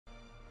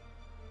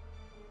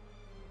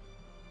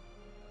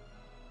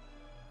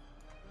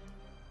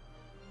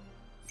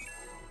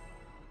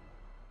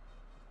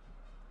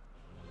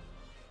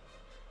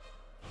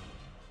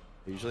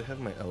I usually have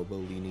my elbow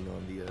leaning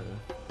on the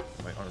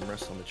my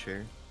armrest on the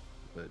chair,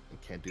 but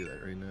I can't do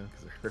that right now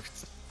because it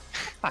hurts.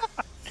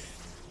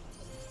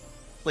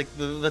 Like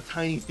the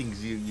tiny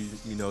things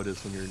you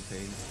notice when you're in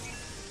pain,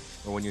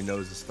 or when your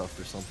nose is stuffed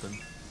or something.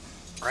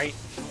 Right?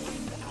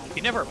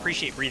 You never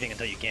appreciate breathing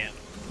until you can't.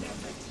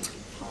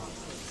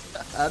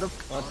 Out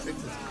of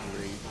context is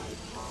great.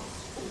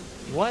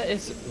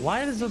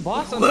 Why is the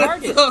boss on What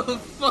target? the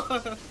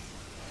fuck?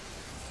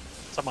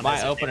 Someone My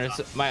has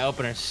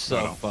opener's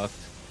so fucked.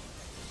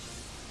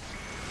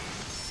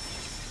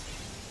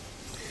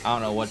 I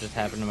don't know what just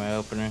happened to my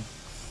opener.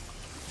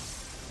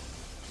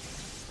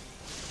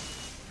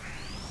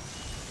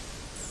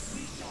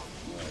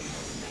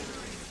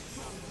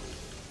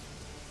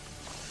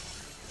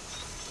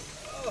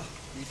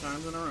 Three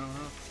times in a row,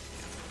 huh?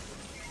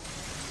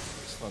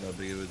 It's not that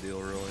big of a deal,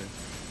 really.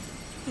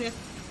 Yeah. I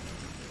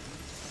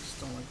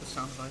just don't like the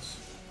sound of ice.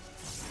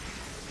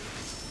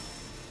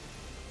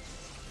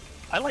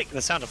 I like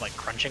the sound of like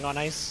crunching on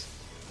ice.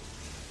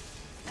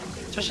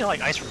 Especially like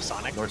ice from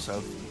Sonic. North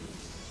south.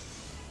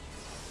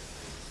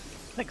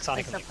 I think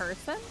Sonic Like the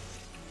person?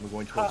 We're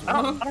going towards. I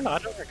don't know.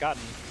 I've never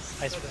gotten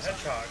ice from Sonic.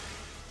 Hedgehog.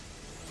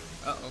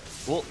 Uh-oh.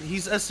 Well,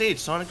 he's SH,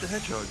 Sonic the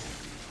Hedgehog.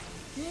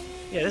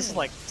 Yeah, this is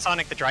like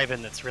Sonic the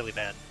Drive-In that's really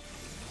bad.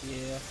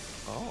 Yeah.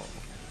 Oh.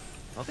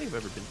 I don't think I've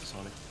ever been to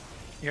Sonic.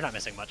 You're not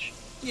missing much.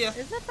 Yeah.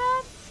 Is it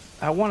bad?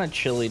 I want a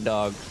chili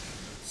dog.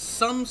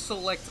 Some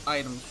select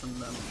items from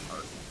them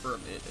are for a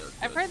bit.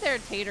 I've heard their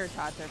tater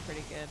tots are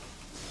pretty good.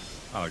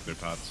 I like their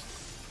tots.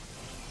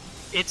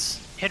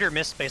 It's hit or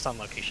miss based on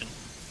location.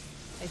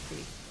 I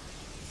see.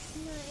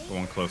 The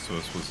one close to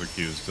us was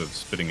accused of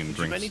spitting in Did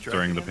you have any drinks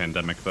during the drug again?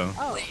 pandemic, though.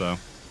 Oh. So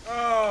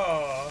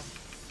Oh,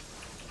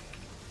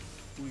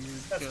 Weird.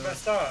 that's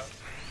messed up.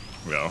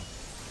 yeah.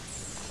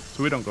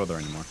 So we don't go there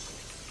anymore.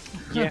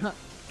 Yeah.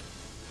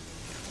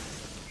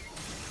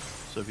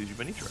 So, did you have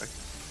any Drak?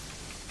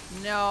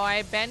 No,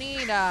 I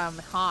bennied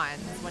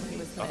Hans when he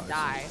was gonna Oh, I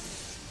die.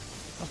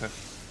 Okay.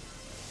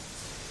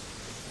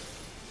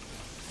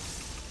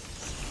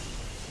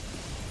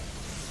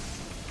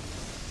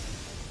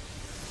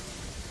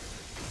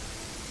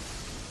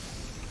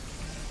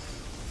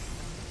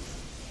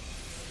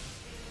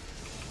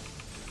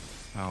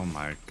 Oh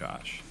my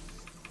gosh.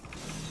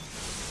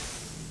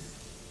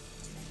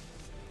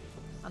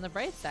 On the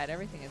bright side,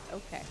 everything is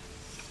okay.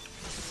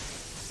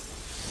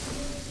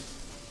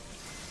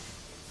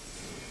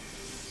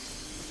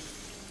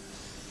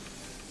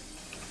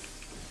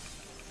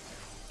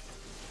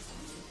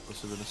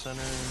 Closer to the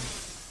center.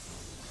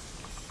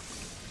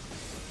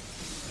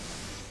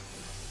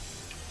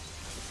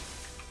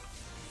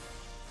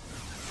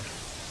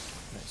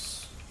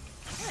 Nice.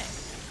 Nice.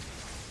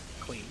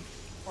 Clean.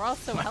 We're all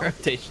so My healthy.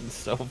 rotation's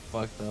so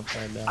fucked up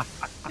right now.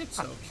 It's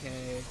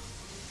okay.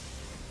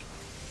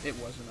 It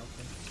wasn't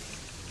okay.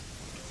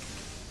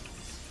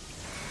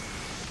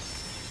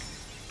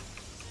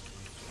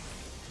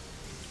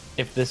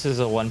 If this is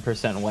a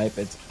 1% wipe,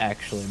 it's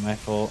actually my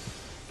fault.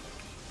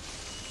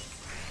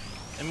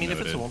 I mean,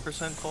 if it's a Noted.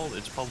 1% fault,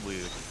 it's probably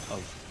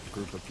a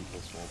group of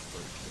people's fault.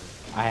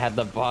 But, I had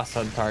the boss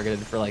untargeted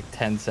for like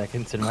 10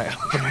 seconds in my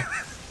opener.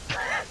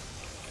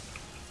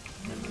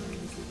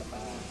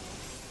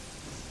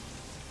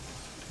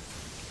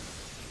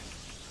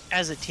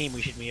 As a team,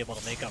 we should be able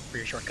to make up for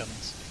your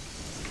shortcomings.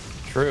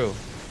 True.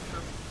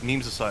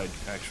 memes aside,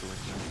 actually.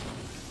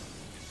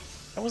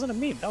 That wasn't a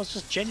meme. That was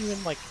just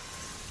genuine, like...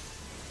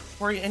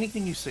 Rory,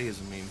 anything you say is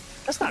a meme.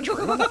 That's not true.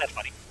 I'm not that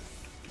funny.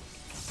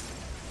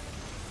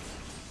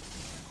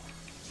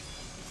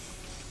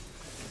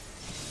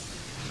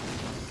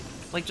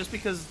 Like, just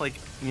because, like,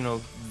 you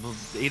know,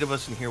 the 8 of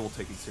us in here will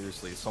take it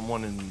seriously.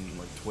 Someone in,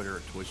 like, Twitter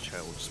or Twitch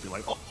chat will just be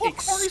like, oh,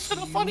 Corey's so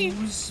funny!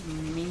 Excuse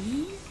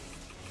me?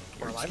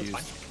 We're alive, it's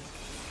fine.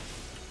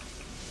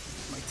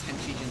 My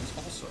tension is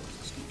also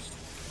excused.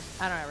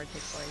 I don't ever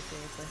take Corey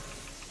seriously.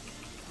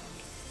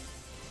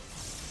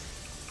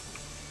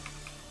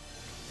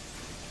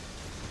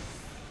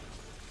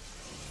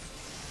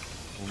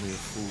 Only a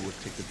fool would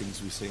take the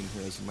things we say in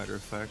here as a matter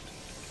of fact.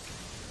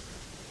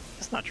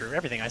 That's not true.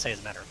 Everything I say is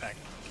a matter of fact.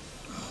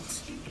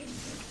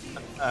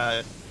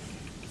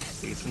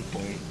 Case in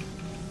point.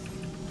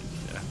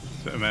 Yeah.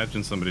 So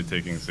imagine somebody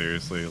taking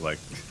seriously, like,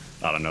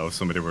 I don't know, if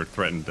somebody were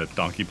threatened to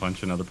donkey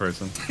punch another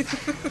person.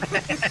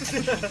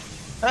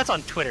 That's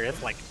on Twitter.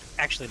 It's, like,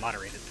 actually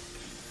moderated.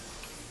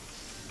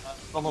 I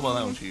don't know about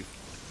that one, Chief.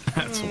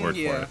 That's a word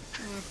yeah.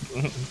 for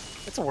it.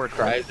 It's a word for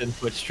it. Cries and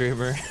Twitch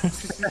streamer.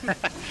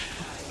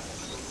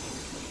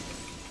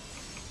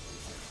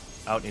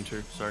 Out,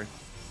 enter, sorry.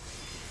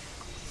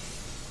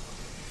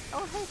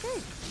 Oh, hey,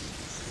 thanks.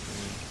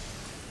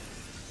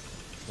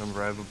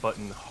 Remember, I have a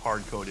button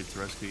hard-coded to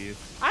rescue you.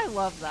 I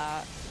love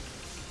that.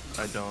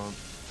 I don't.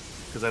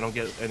 Because I don't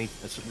get any,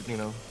 you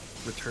know,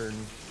 return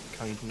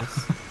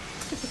kindness.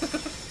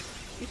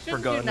 You shouldn't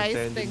Forgotten do nice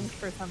abandoned. things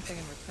for something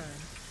in return.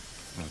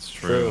 That's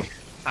true.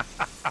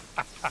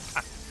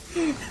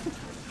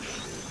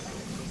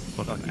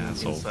 What an Fucking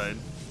asshole. inside.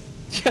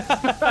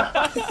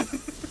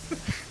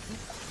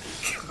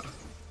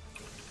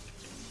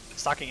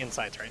 stocking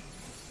insides, right?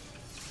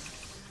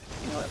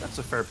 You know what, that's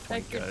a fair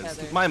point, Thank you, guys.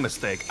 Heather. My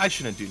mistake. I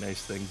shouldn't do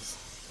nice things.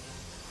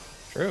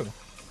 True.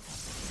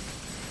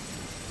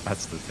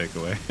 That's the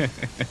takeaway.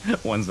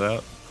 One's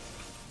out.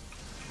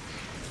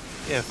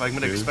 Yeah, if I'm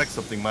gonna Two. expect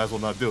something, might as well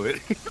not do it.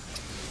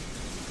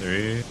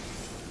 3.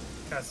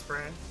 Got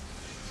sprint.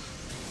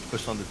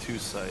 Push on the 2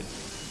 side.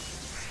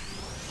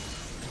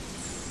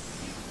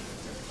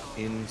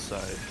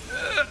 Inside.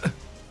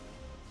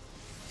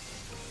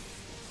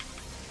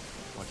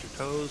 Watch your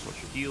toes,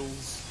 watch your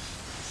heels.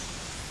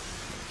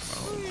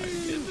 Oh my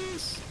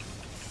goodness.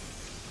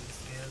 These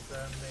skills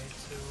are made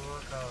to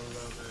walk all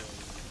over it.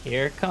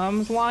 Here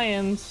comes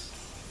lions.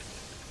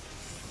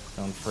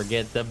 Don't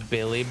forget the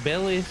Billy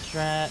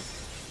strat.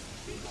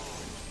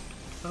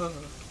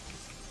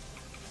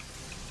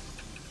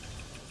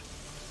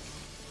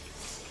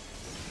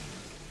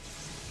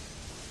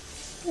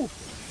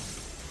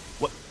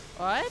 What?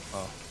 What?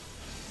 Oh,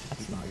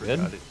 That's not forgot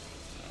good. it.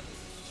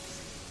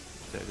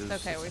 That is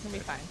It's okay, we can be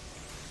fine.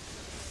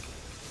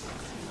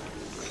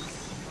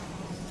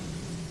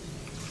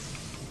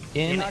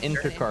 In Doctor.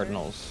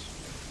 intercardinals.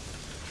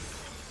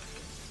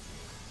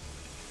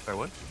 Sorry,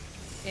 what?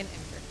 In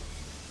enter.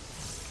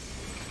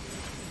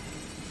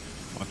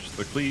 Watch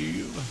the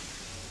cleave.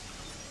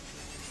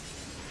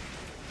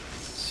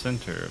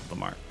 Center of the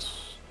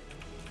marks.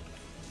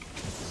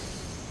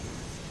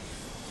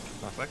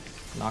 Knockback?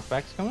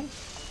 Knockback's coming?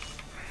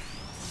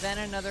 Then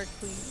another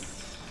queen.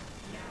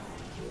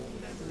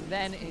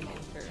 Then in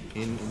enter.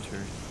 In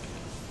enter.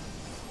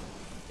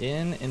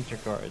 In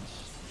intercards.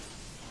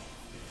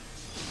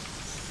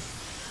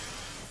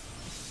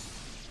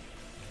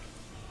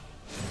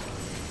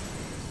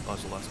 Oh,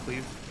 it's the last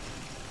cleave.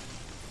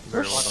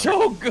 They're Very well done.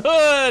 so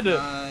good!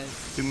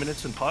 Nice. 2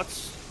 minutes in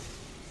pots.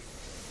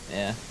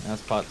 Yeah,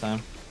 that's pot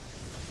time.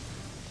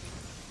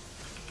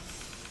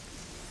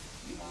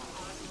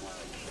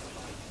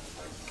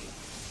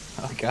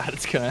 Oh god,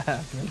 it's gonna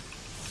happen.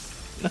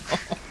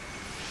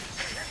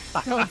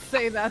 Don't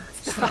say that.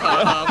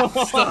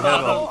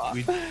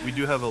 We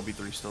do have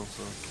LB3 still,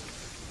 so.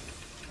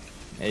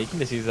 Yeah, you can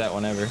just use that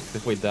whenever.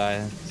 If we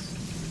die,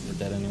 we're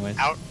dead anyways.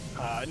 Out.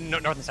 No,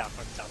 north and south.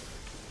 North and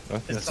south.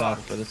 North and It's south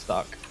stock. for the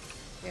stock.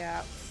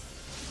 Yeah.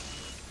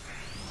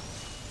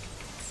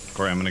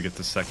 Corey, I'm gonna get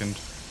the second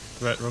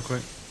threat real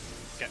quick.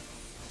 Okay.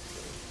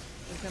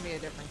 There's gonna be a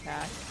different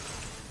cat.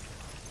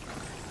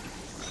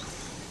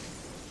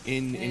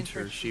 In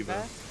enter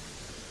Shiva.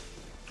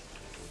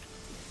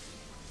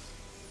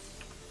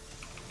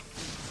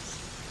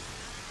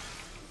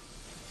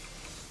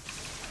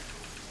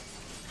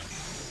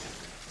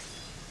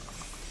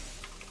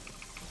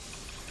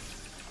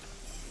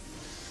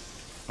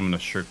 I'm gonna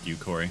shirk you,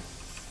 Corey,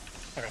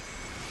 Okay.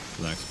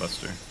 for the next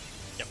buster.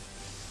 Yep.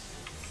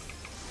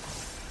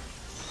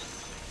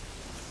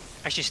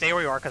 Actually, stay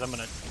where you are because I'm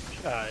gonna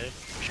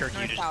shirk you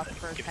North to south just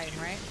first give it to Titan,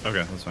 you. right?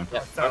 Okay, that's fine.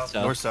 Yep, North, south.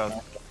 North south.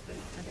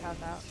 North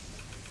south out.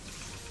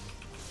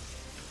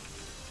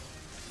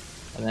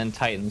 And then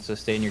Titan, so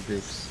stay in your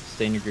groups.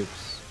 Stay in your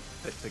groups.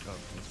 Take off.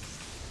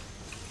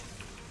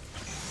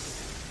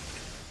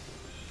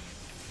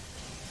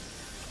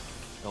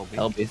 LB.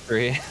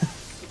 LB3.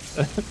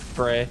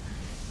 Pray.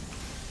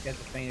 Get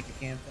the feint if you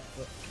can.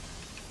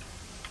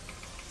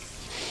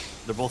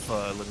 They're both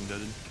living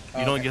deaded. You Oh,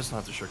 don't okay. guess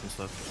not to shirk and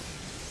stuff.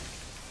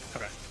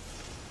 Okay.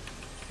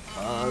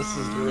 Oh, this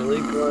is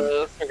really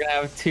close. We're gonna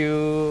have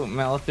 2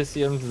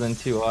 Maleficiums and then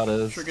 2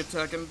 autos. Trick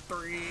attack in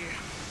 3.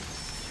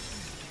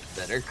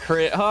 Better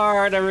crit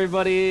hard,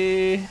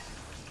 everybody.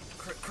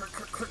 Crit,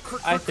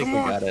 I think come we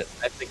on. got it.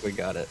 I think we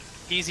got it.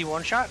 Easy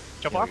one shot.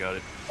 Jump Yeah, off. we got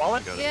it.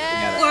 Wallet. We got it.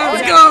 Yeah.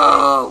 Let's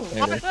go!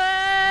 There it is. Woo!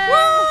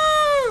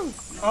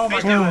 Oh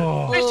my Phase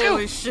god. two.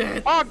 Holy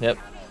shit! Oh, Yep.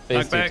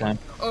 Phase 2 Knockback. time.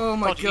 Oh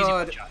my told you, easy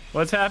one god. shot.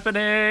 What's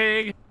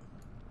happening?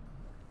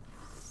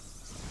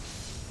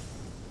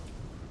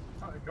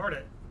 Oh, I ignored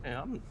it.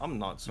 Yeah, I'm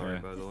not sorry,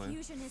 Yeah. by the way.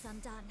 Fusion is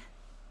undone.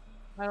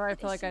 Why do I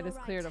feel like I just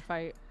cleared a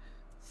fight?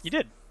 You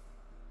did.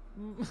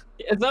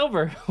 It's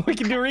over. We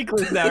can do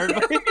recluse now,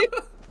 everybody.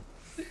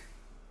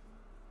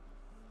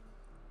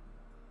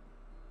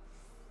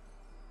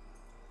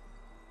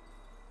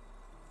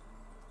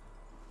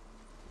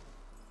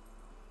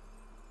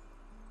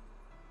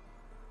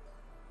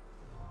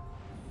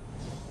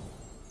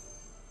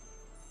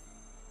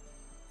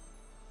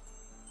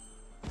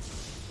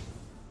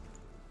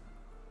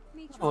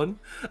 One.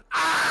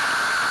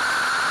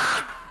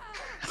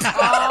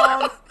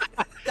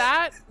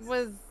 That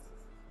was.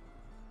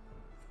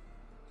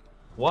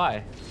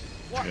 Why?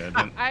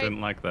 Yeah, I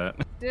didn't like that.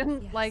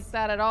 didn't Yes. like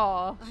that at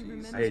all. I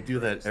remember. I do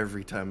that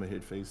every time I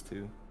hit phase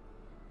 2.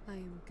 I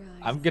am guided.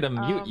 I'm gonna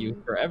mute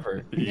you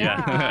forever.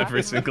 Yeah, Yeah.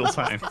 every single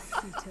time. The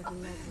seat of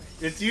leverage.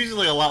 It's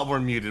usually a lot more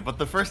muted, but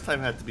the first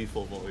time had to be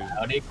full volume.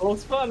 Loud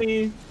equals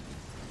funny.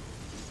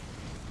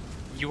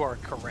 You are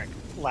correct.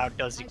 Loud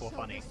does equal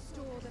funny.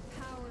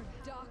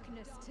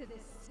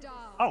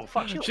 Oh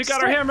fuck! She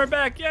got her hammer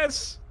back.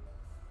 Yes.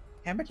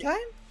 Hammer time?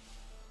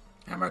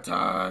 Hammer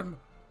time!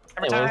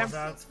 Every Hey, well, time.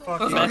 That's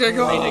fucking Okay,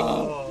 go.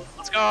 cool.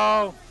 Let's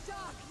go.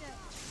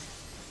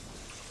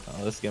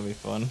 Oh, this is gonna be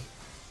fun.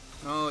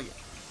 Oh yeah.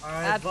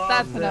 I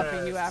That's enough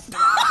of you after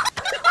that.